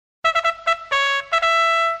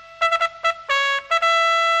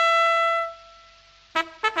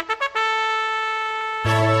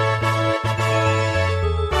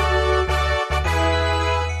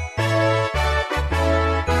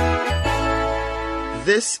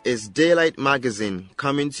This is Daylight Magazine,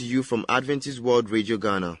 coming to you from Adventist World Radio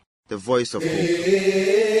Ghana, the voice of hope.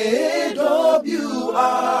 AWR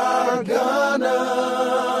Ghana,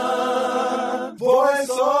 voice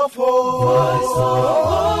of hope.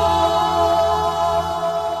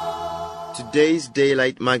 Today's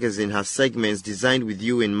Daylight Magazine has segments designed with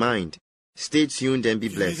you in mind. Stay tuned and be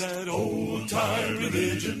blessed. Give me that old-time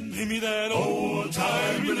religion. Give me that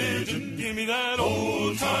old-time religion. Give me that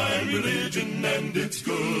old-time religion, and it's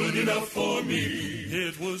good enough for me.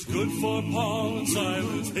 It was good for Paul and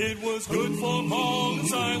Silas. It was good for Paul and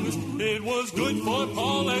Silas. It was good for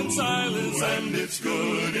Paul and Silas, and it's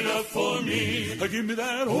good enough for me. Give me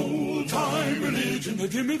that old-time religion.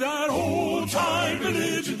 Give me that old-time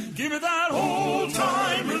religion. Give me that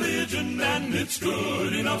old-time religion, and it's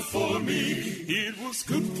good enough for me. It was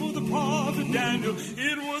good for the prophet Daniel.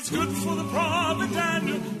 It was good for the prophet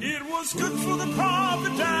Daniel. It was good for the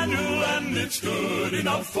prophet Daniel, and it's good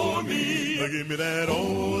enough for me. Give me that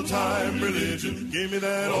old-time religion. Give me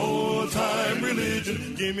that old-time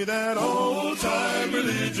religion. Give me that old-time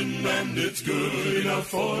religion, and it's good enough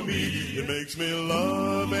for me. It makes me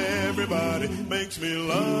love everybody. Makes me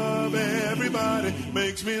love everybody.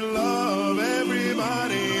 Makes me love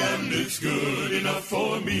everybody, and it's good enough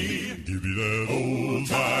for me. Give me that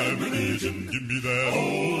old-time religion. Give me that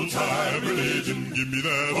old-time religion. Give me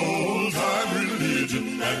that old-time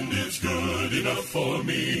religion, and it's good enough for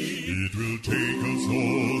me. It will take us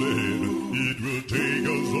all to heaven. It will take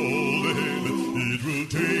us all to heaven. It will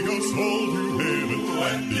take us all to heaven,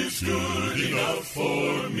 and it's good enough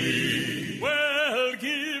for me. Well,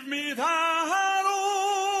 give me that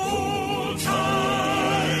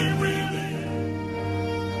old-time religion.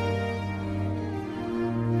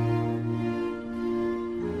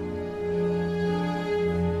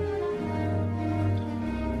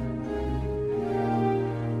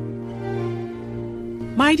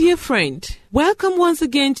 My dear friend, welcome once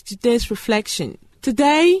again to today's reflection.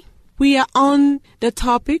 Today, we are on the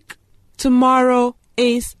topic, Tomorrow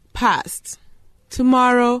is Past.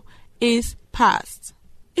 Tomorrow is past.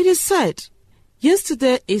 It is said,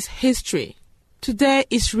 yesterday is history, today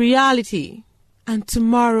is reality, and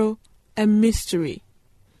tomorrow a mystery.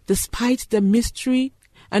 Despite the mystery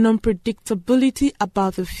and unpredictability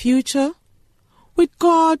about the future, with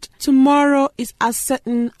God, tomorrow is as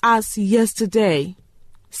certain as yesterday.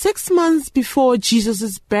 6 months before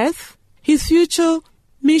Jesus' birth, his future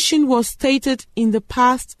mission was stated in the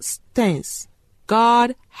past tense.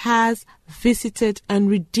 God has visited and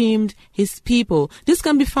redeemed his people. This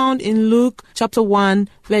can be found in Luke chapter 1,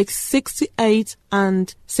 verse 68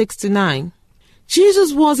 and 69.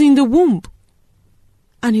 Jesus was in the womb,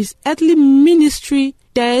 and his earthly ministry,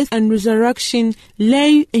 death, and resurrection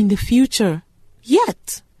lay in the future.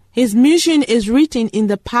 Yet, his mission is written in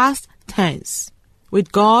the past tense.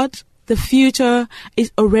 With God, the future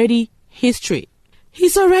is already history.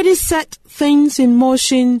 He's already set things in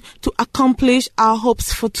motion to accomplish our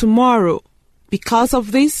hopes for tomorrow. Because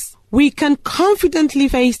of this, we can confidently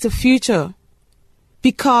face the future.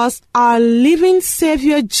 Because our living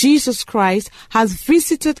Savior Jesus Christ has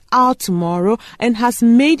visited our tomorrow and has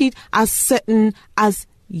made it as certain as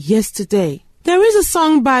yesterday. There is a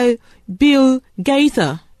song by Bill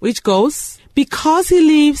Gaither which goes, "Because he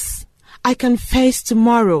lives, I can face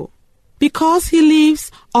tomorrow. Because he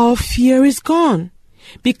lives, all fear is gone.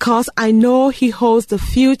 Because I know he holds the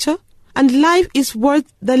future, and life is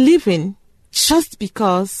worth the living, just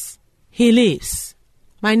because he lives."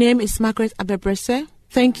 My name is Margaret Abebrese.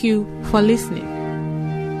 Thank you for listening.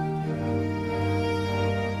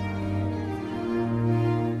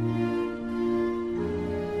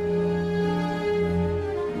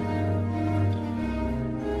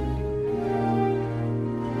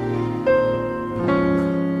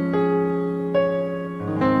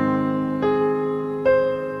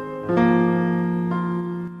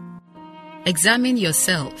 Examine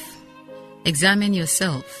yourself. Examine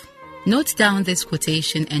yourself. Note down this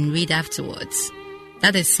quotation and read afterwards.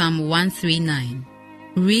 That is Psalm 139.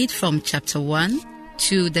 Read from chapter 1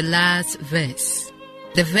 to the last verse.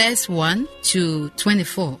 The verse 1 to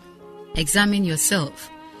 24. Examine yourself.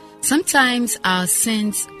 Sometimes our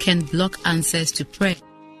sins can block answers to prayer.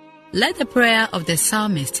 Let the prayer of the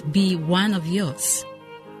psalmist be one of yours.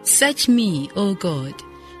 Search me, O God,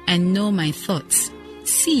 and know my thoughts.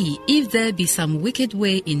 See if there be some wicked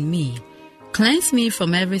way in me. Cleanse me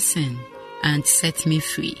from every sin and set me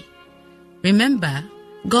free. Remember,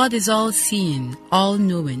 God is all-seeing,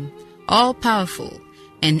 all-knowing, all-powerful,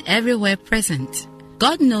 and everywhere present.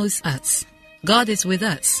 God knows us. God is with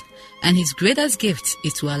us, and his greatest gift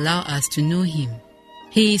is to allow us to know him.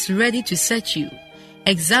 He is ready to search you.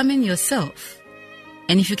 Examine yourself.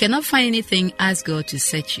 And if you cannot find anything, ask God to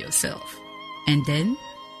search yourself. And then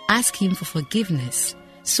ask Him for forgiveness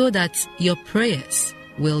so that your prayers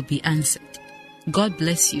will be answered. God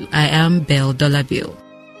bless you. I am Belle Dollar-Bill.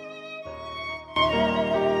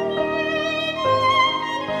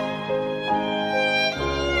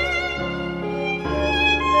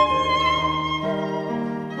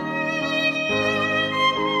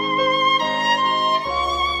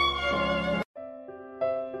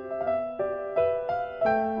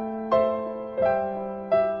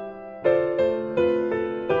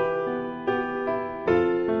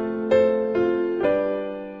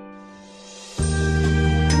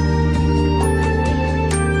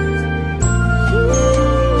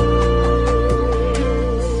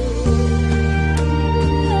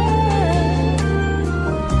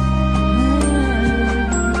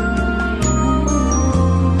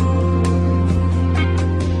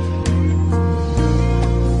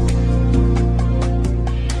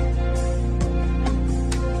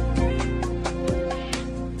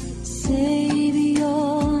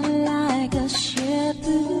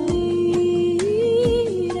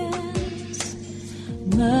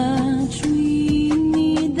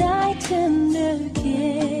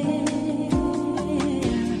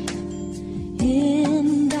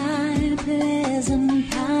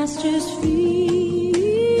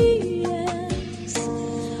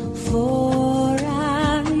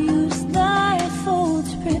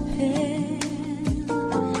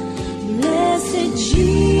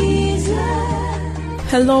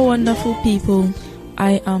 Hello, wonderful people.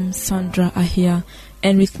 I am Sandra Ahia,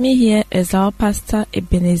 and with me here is our pastor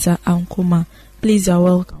Ebenezer Ankuma. Please, you are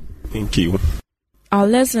welcome. Thank you. Our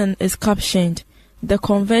lesson is captioned, The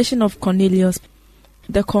Conversion of Cornelius.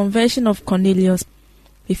 The Conversion of Cornelius.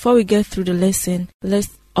 Before we get through the lesson, let's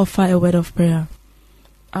offer a word of prayer.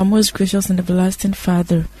 Our most gracious and everlasting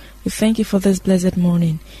Father, we thank you for this blessed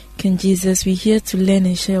morning. King Jesus, we're here to learn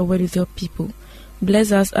and share a word with your people.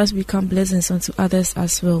 Bless us as we become blessings unto others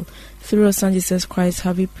as well. Through our Son Jesus Christ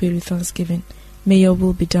have we prayed with thanksgiving. May your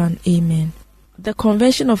will be done. Amen. The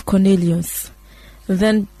conversion of Cornelius.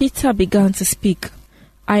 Then Peter began to speak.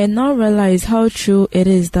 I now realize how true it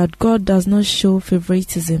is that God does not show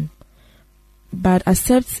favoritism, but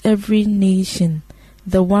accepts every nation,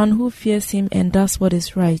 the one who fears him and does what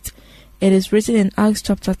is right. It is written in Acts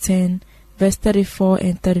chapter 10, verse 34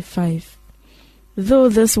 and 35. Though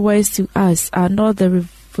these words to us are not the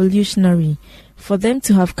revolutionary, for them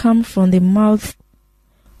to have come from the mouth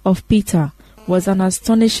of Peter was an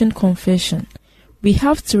astonishing confession. We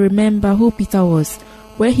have to remember who Peter was,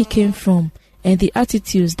 where he came from, and the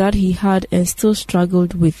attitudes that he had and still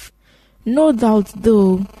struggled with. No doubt,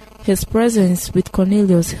 though, his presence with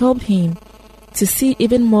Cornelius helped him to see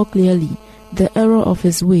even more clearly the error of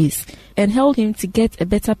his ways and helped him to get a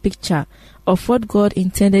better picture of what God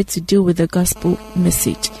intended to do with the gospel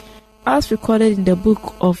message. As recorded in the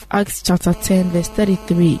book of Acts chapter 10 verse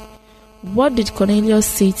 33, what did Cornelius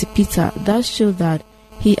say to Peter that showed that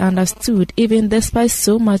he understood, even despite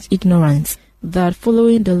so much ignorance, that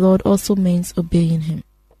following the Lord also means obeying him?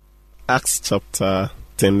 Acts chapter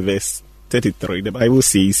 10 verse 33, the Bible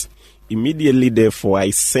says, Immediately therefore I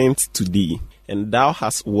sent to thee, and thou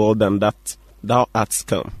hast well done that thou art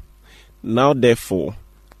come. Now therefore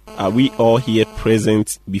are we all here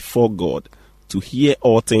present before God to hear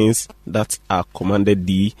all things that are commanded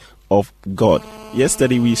thee of God.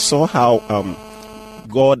 Yesterday we saw how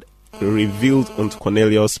God revealed unto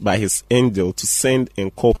Cornelius by his angel to send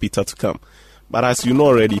and call Peter to come. But as you know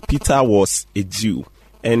already, Peter was a Jew,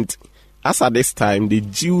 and as at this time the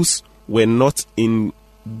Jews were not in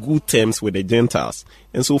good terms with the Gentiles.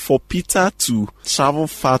 And so for Peter to travel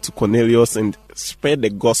far to Cornelius and spread the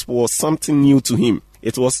gospel was something new to him.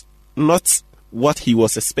 It was not what he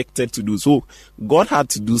was expected to do. So God had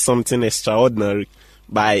to do something extraordinary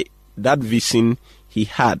by that vision he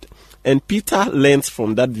had. And Peter learned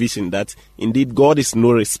from that vision that indeed God is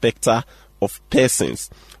no respecter of persons.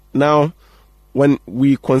 Now, when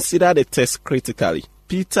we consider the text critically,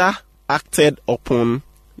 Peter acted upon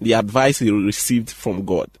the advice he received from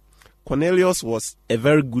God. Cornelius was a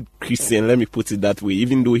very good Christian, let me put it that way,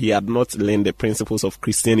 even though he had not learned the principles of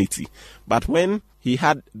Christianity. But when he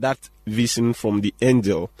had that vision from the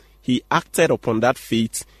angel, he acted upon that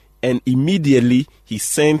faith, and immediately he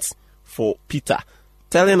sent for Peter,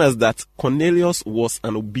 telling us that Cornelius was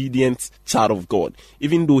an obedient child of God,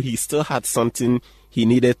 even though he still had something he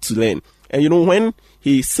needed to learn. And you know, when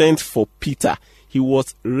he sent for Peter, he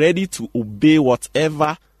was ready to obey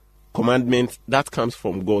whatever commandment that comes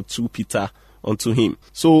from God through Peter unto him.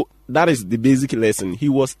 So that is the basic lesson. He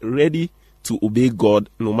was ready to obey God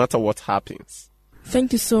no matter what happens.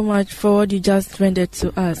 Thank you so much for what you just rendered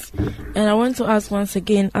to us. And I want to ask once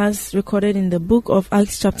again, as recorded in the book of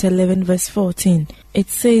Acts chapter 11 verse 14, it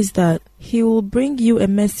says that he will bring you a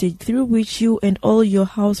message through which you and all your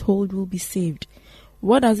household will be saved.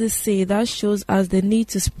 What does it say? That shows us the need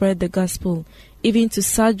to spread the gospel, even to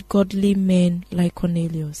such godly men like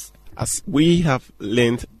Cornelius. As we have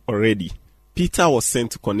learned already, Peter was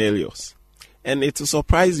sent to Cornelius. And it will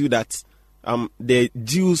surprise you that the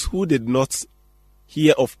Jews who did not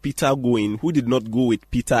hear of Peter going, who did not go with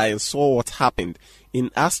Peter and saw what happened, in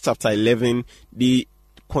Acts chapter 11, they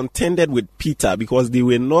contended with Peter because they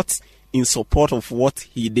were not in support of what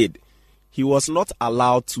he did. He was not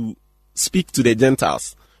allowed to speak to the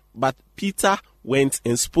Gentiles, but Peter went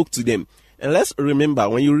and spoke to them. And let's remember,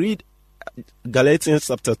 when you read Galatians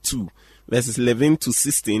chapter 2, verses 11 to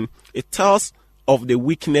 16, it tells of the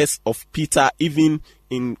weakness of Peter even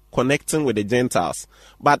in connecting with the Gentiles.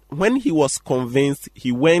 But when he was convinced,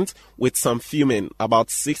 he went with some few men, about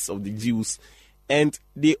 6 of the Jews, and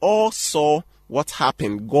they all saw what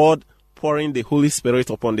happened, God pouring the Holy Spirit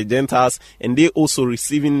upon the Gentiles, and they also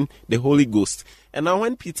receiving the Holy Ghost. And now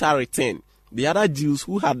when Peter returned, the other Jews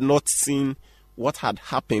who had not seen what had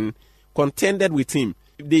happened contended with him.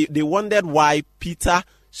 They wondered why Peter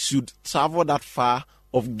should travel that far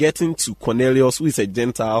of getting to Cornelius, who is a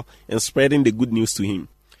Gentile, and spreading the good news to him.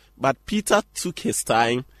 But Peter took his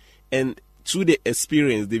time, and through the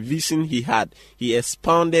experience, the vision he had, he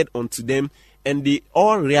expounded unto them, and they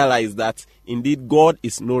all realized that indeed God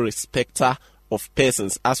is no respecter of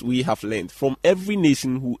persons, as we have learned. From every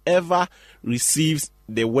nation, whoever receives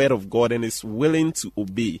the word of God and is willing to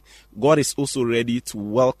obey, God is also ready to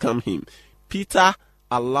welcome him. Peter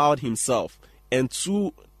allowed himself, and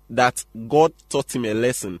through that, God taught him a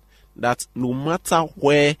lesson that no matter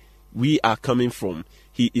where we are coming from,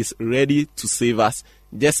 he is ready to save us,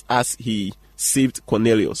 just as he saved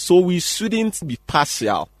Cornelius. So we shouldn't be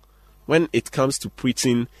partial when it comes to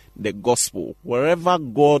preaching the gospel. Wherever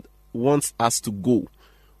God wants us to go,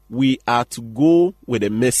 we are to go with a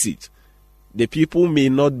message. The people may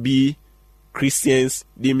not be Christians,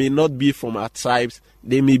 they may not be from our tribes,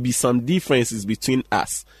 there may be some differences between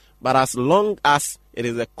us, but as long as it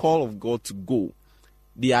is a call of God to go,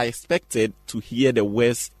 they are expected to hear the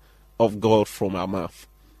words of God from our mouth.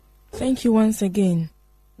 Thank you once again.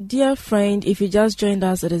 Dear friend, if you just joined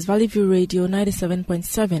us, it is Valley View Radio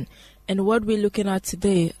 97.7, and what we're looking at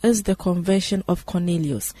today is the conversion of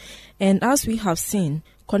Cornelius. And as we have seen,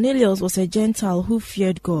 Cornelius was a Gentile who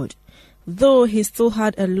feared God. Though he still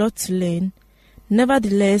had a lot to learn,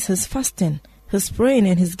 nevertheless his fasting, his praying,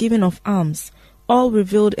 and his giving of alms all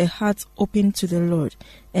revealed a heart open to the Lord.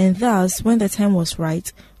 And thus, when the time was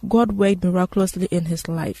right, God worked miraculously in his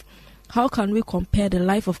life. How can we compare the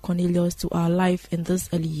life of Cornelius to our life in these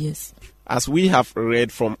early years? As we have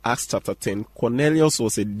read from Acts chapter 10, Cornelius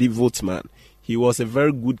was a devout man. He was a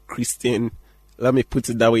very good Christian, let me put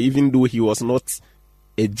it that way, even though he was not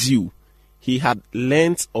a Jew. He had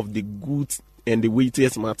learned of the good and the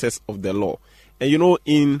weightiest matters of the law. And you know,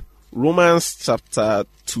 in Romans chapter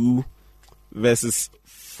 2, verses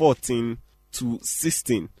 14 to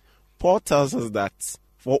 16, Paul tells us that,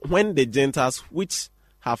 for when the Gentiles which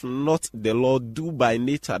have not the law do by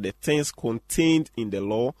nature the things contained in the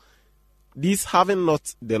law, these having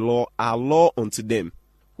not the law are law unto them,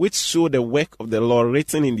 which show the work of the law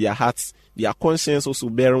written in their hearts, their conscience also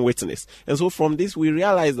bearing witness. And so from this we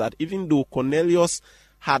realize that even though Cornelius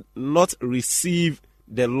had not received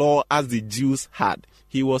the law as the Jews had,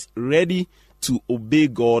 he was ready to obey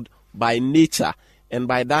God by nature, and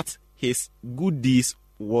by that his good deeds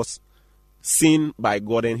was seen by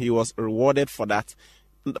God and he was rewarded for that.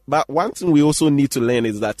 But one thing we also need to learn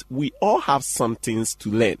is that we all have some things to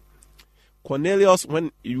learn. Cornelius,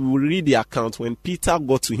 when you read the account, when Peter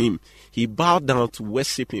got to him, he bowed down to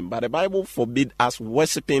worship him. But the Bible forbids us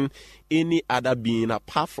worshiping any other being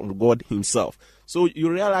apart from God himself. So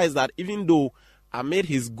you realize that even though amid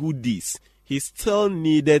his good deeds, he still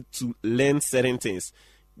needed to learn certain things.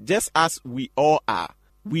 Just as we all are,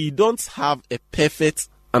 we don't have a perfect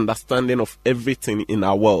understanding of everything in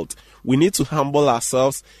our world. We need to humble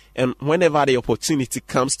ourselves, and whenever the opportunity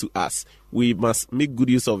comes to us, we must make good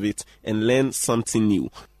use of it and learn something new.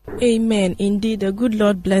 Amen. Indeed, the good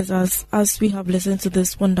Lord bless us as we have listened to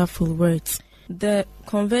these wonderful words. The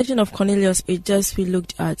conversion of Cornelius is just we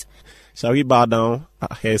looked at. Shall we bow down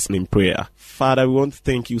our heads in prayer? Father, we want to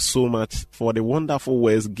thank you so much for the wonderful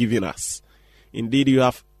words given us. Indeed, you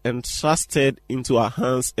have entrusted into our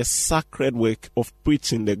hands a sacred work of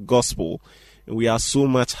preaching the gospel. And we are so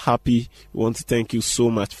much happy. We want to thank you so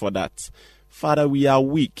much for that. Father, we are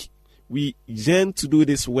weak. We yearn to do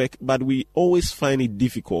this work, but we always find it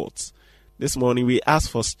difficult. This morning we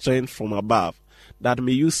ask for strength from above, that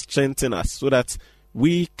may you strengthen us so that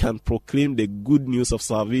we can proclaim the good news of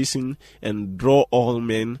salvation and draw all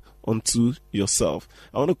men unto yourself.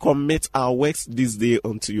 I want to commit our works this day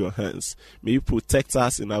unto your hands. May you protect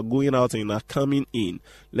us in our going out and in our coming in.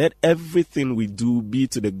 Let everything we do be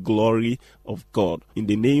to the glory of God. In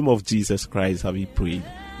the name of Jesus Christ have we prayed.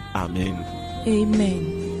 Amen.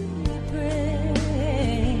 Amen.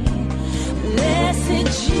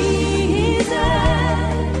 Blessed Jesus,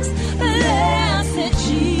 blessed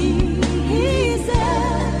Jesus,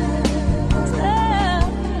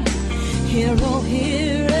 hear, oh,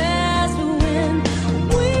 hear us when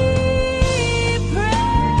we pray.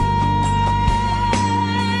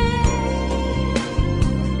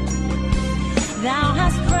 Thou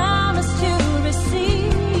hast promised to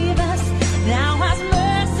receive us, thou hast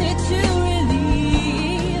mercy to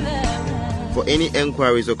relieve us. For any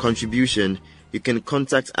enquiries or contribution, you can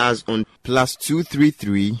contact us on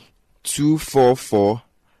 +233 244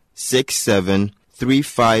 67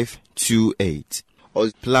 3528 or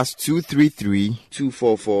 +233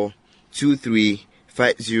 244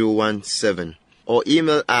 235017 or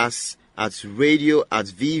email us at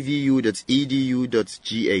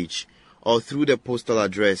radio@vvu.edu.gh or through the postal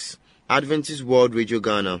address Adventist World Radio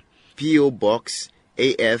Ghana, P.O. Box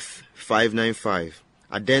AF 595,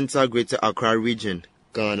 Adenta, Greater Accra Region,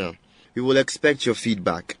 Ghana. We will expect your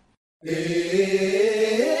feedback. AWR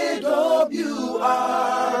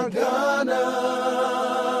Ghana,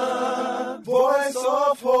 Voice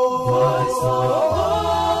of Hope. Voice of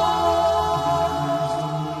Hope.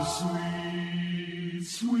 Sweet,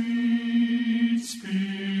 sweet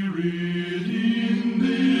Spirit in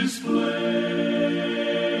this place,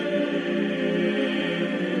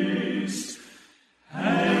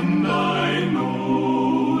 and I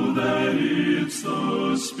know that it's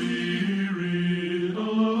the Spirit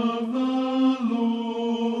of the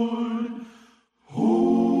Lord.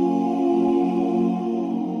 Oh,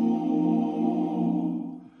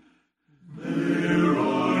 there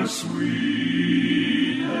are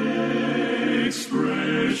sweet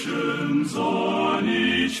expressions on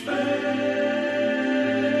each face,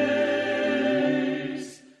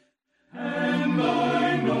 and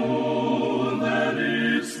I know that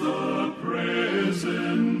it's the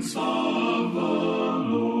presence of the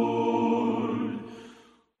Lord.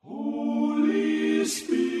 Holy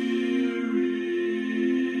Spirit,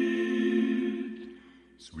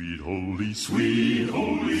 sweet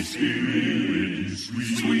Holy Spirit,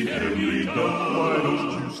 sweet heavenly dove, why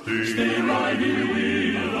don't you stay right here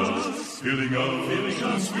with us, filling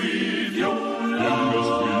us with your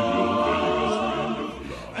love,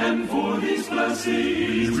 and for these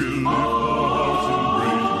blessings we'll lift our hearts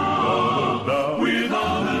and praise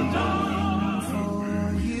without a doubt.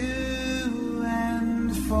 For you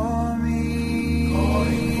and for me,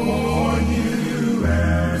 for you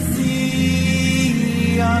and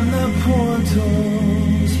see on the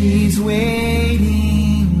portals, he's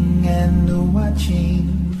waiting and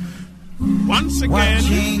watching. Once again,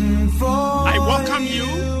 Watching for I welcome you.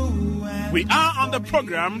 and We are on the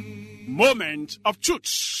program Moment of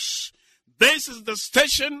Truth. This is the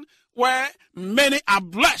station where many are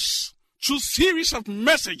blessed through series of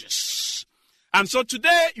messages. And so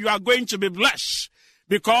today you are going to be blessed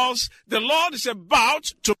because the Lord is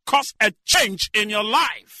about to cause a change in your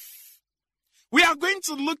life. We are going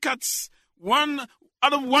to look at one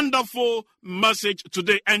other wonderful message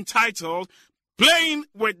today entitled Playing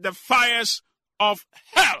with the Fires of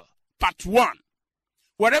Hell, Part 1.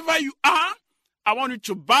 Wherever you are, I want you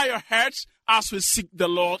to bow your heads as we seek the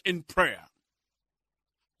Lord in prayer.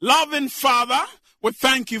 Loving Father, we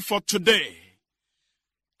thank you for today.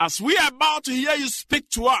 As we are about to hear you speak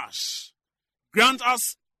to us, grant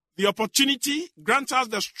us the opportunity, grant us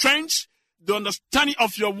the strength, the understanding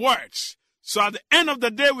of your words, so at the end of the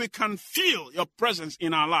day we can feel your presence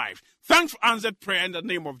in our life. Thanks for answered prayer in the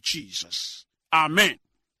name of Jesus. Amen.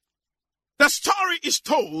 The story is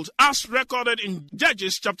told as recorded in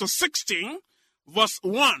Judges chapter 16, verse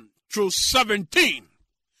 1 through 17.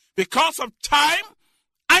 Because of time,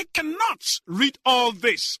 I cannot read all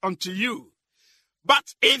this unto you.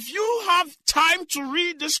 But if you have time to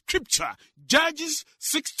read the scripture, Judges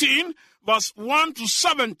 16, verse 1 to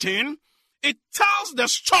 17, it tells the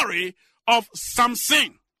story of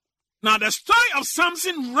Samson. Now, the story of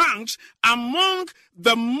Samson ranks among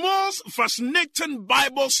the most fascinating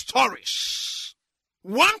Bible stories.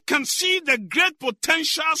 One can see the great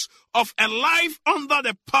potentials of a life under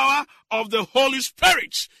the power of the Holy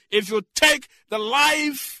Spirit if you take the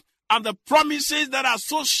life and the promises that are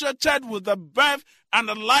associated with the birth and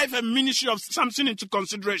the life and ministry of Samson into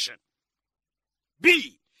consideration.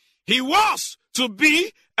 B, he was to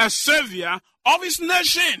be a savior of his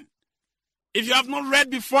nation. If you have not read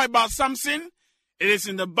before about Samson, it is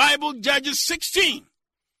in the Bible, Judges 16.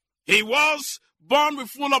 He was born with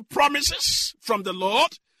full of promises from the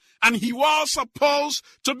Lord, and he was supposed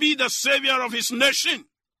to be the savior of his nation.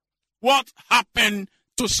 What happened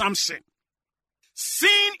to Samson?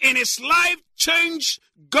 Sin in his life changed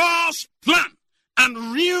God's plan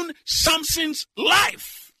and ruined Samson's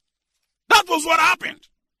life. That was what happened.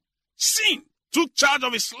 Sin took charge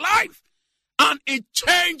of his life, and it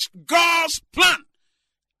changed God's plan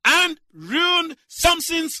and ruined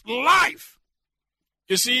Samson's life.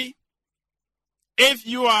 You see, if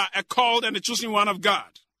you are a called and a chosen one of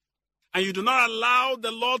God, and you do not allow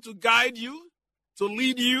the Lord to guide you, to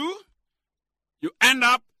lead you, you end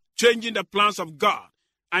up changing the plans of God,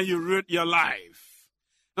 and you ruin your life.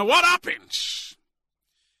 Now what happens?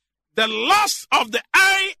 The lust of the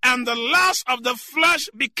eye and the lust of the flesh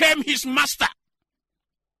became his master.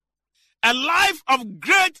 A life of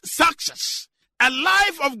great success, a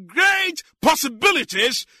life of great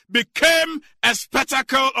possibilities became a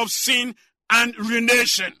spectacle of sin and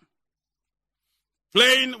ruination.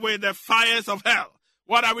 Playing with the fires of hell.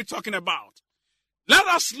 What are we talking about? Let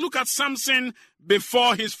us look at Samson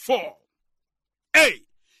before his fall. A,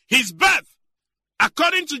 his birth,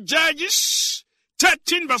 according to Judges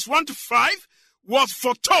 13 verse 1 to 5, was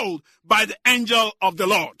foretold by the angel of the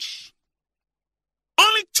Lord.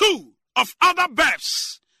 Only two of other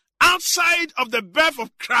births outside of the birth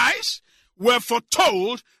of Christ were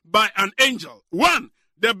foretold by an angel. One,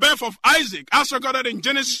 the birth of Isaac, as recorded in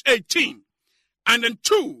Genesis 18. And then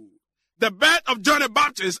two, the birth of John the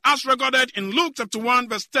Baptist, as recorded in Luke chapter 1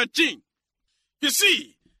 verse 13. You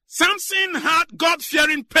see, Samson had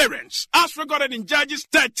God-fearing parents, as recorded in Judges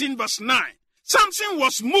 13 verse 9. Samson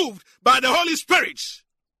was moved by the Holy Spirit.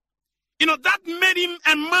 That made him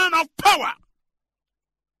a man of power.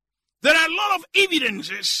 There are a lot of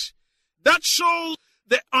evidences that show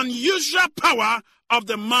the unusual power of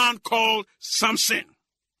the man called Samson.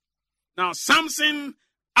 Now, Samson,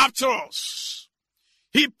 after all,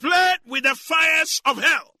 he played with the fires of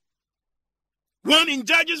hell. One, in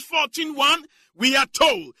Judges 14:1, we are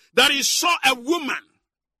told that he saw a woman.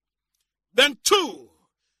 Then two,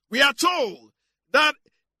 we are told that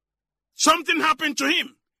something happened to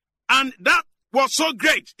him, and that was so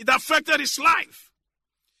great, it affected his life.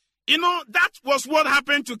 That was what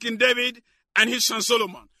happened to King David and his son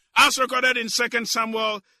Solomon, as recorded in 2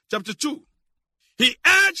 Samuel chapter 2. He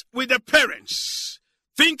urged with the parents,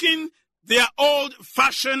 thinking they are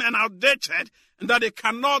old-fashioned and outdated, and that they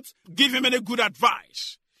cannot give him any good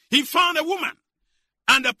advice. He found a woman,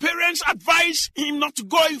 and the parents advised him not to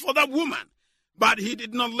go in for that woman, but he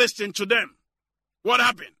did not listen to them. What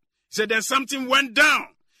happened? He said then something went down.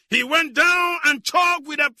 He went down and talked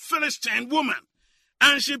with a Philistine woman,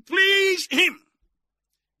 and she pleased him.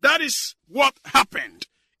 That is what happened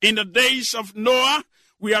in the days of Noah.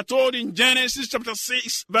 We are told in Genesis chapter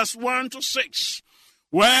 6, verse 1 to 6,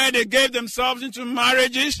 where they gave themselves into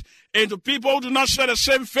marriages, into people who do not share the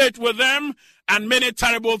same faith with them, and many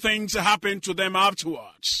terrible things happened to them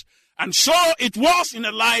afterwards. And so it was in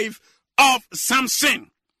the life of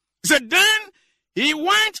Samson. He said, then he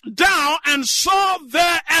went down and saw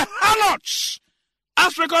there a harlot,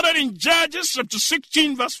 as recorded in Judges chapter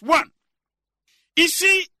 16, verse 1. You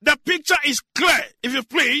see, the picture is clear, if you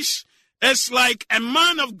please. It's like a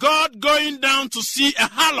man of God going down to see a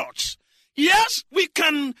harlot. Yes, we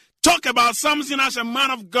can talk about Samson as a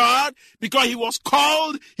man of God because he was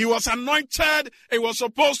called, he was anointed, he was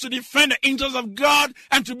supposed to defend the interests of God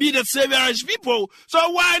and to be the savior of his people.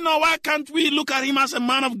 So why can't we look at him as a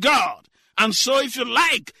man of God? And so if you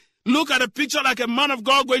like, look at a picture like a man of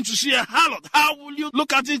God going to see a harlot. How will you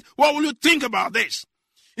look at it? What will you think about this?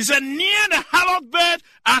 He said, near the harlot bed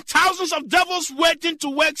are thousands of devils waiting to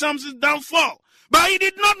work Samson's downfall. But he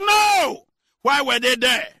did not know. Why were they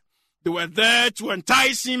there? They were there to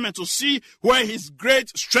entice him and to see where his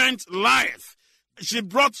great strength lieth. She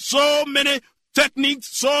brought so many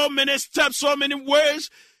techniques, so many steps, so many ways.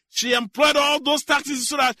 She employed all those tactics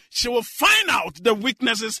so that she will find out the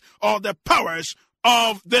weaknesses or the powers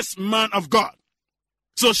of this man of God.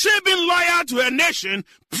 So she, being loyal to her nation,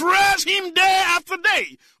 pressed him day after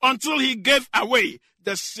day until he gave away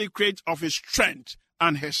the secret of his strength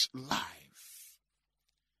and his life.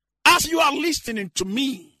 As you are listening to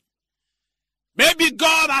me, maybe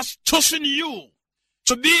God has chosen you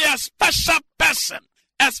to be a special person,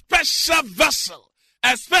 a special vessel,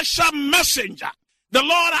 a special messenger The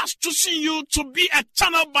Lord has chosen you to be a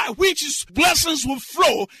channel by which His blessings will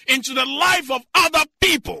flow into the life of other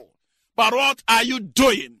people. But what are you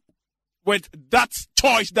doing with that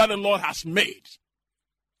choice that the Lord has made?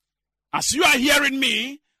 As you are hearing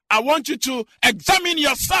me, I want you to examine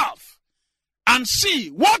yourself and see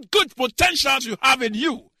what good potentials you have in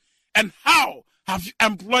you and how have you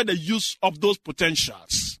employed the use of those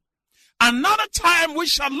potentials. Another time we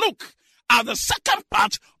shall look at the second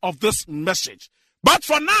part of this message. But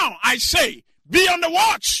for now, I say, be on the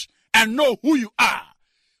watch and know who you are.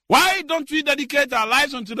 Why don't we dedicate our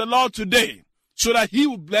lives unto the Lord today so that He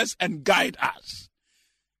will bless and guide us?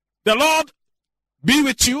 The Lord be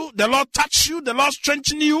with you. The Lord touch you. The Lord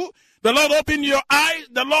strengthen you. The Lord open your eyes.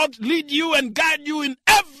 The Lord lead you and guide you in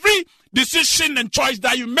every decision and choice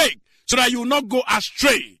that you make so that you will not go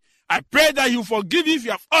astray. I pray that He will forgive you if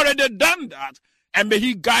you have already done that, and may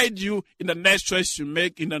He guide you in the next choice you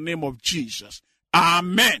make in the name of Jesus.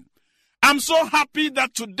 Amen. I'm so happy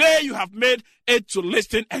that today you have made it to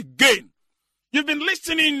listen again. You've been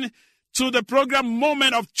listening to the program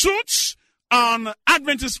Moment of Truth on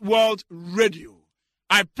Adventist World Radio.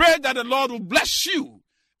 I pray that the Lord will bless you,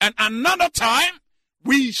 and another time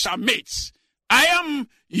we shall meet. I am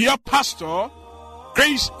your pastor,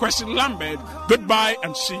 Grace Kwesi Lambert. Goodbye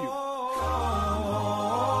and see you.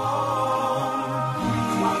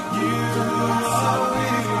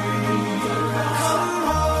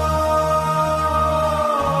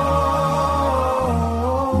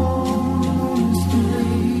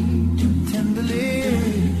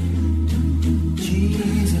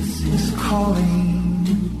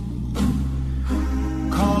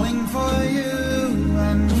 Calling for you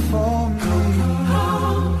and for me.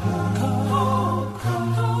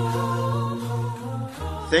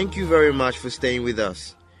 Thank you very much for staying with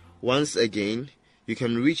us. Once again, you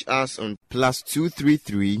can reach us on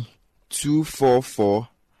 +233 244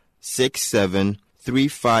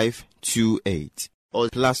 673528 or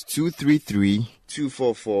 +233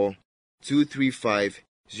 244 235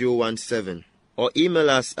 017, or email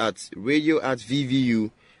us at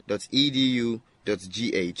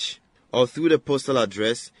radio@vvu.edu.gh, or through the postal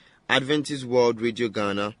address Adventist World Radio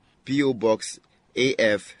Ghana, P.O. Box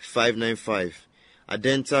AF 595,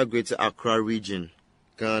 Adenta, Greater Accra Region,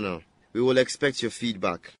 Ghana. We will expect your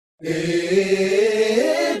feedback. AWR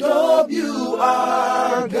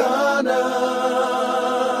Ghana,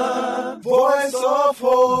 Voice of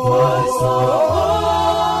Hope.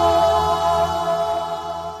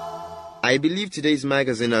 I believe today's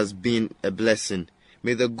magazine has been a blessing.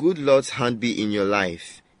 May the good Lord's hand be in your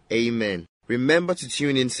life. Amen. Remember to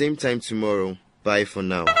tune in same time tomorrow. Bye for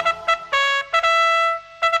now.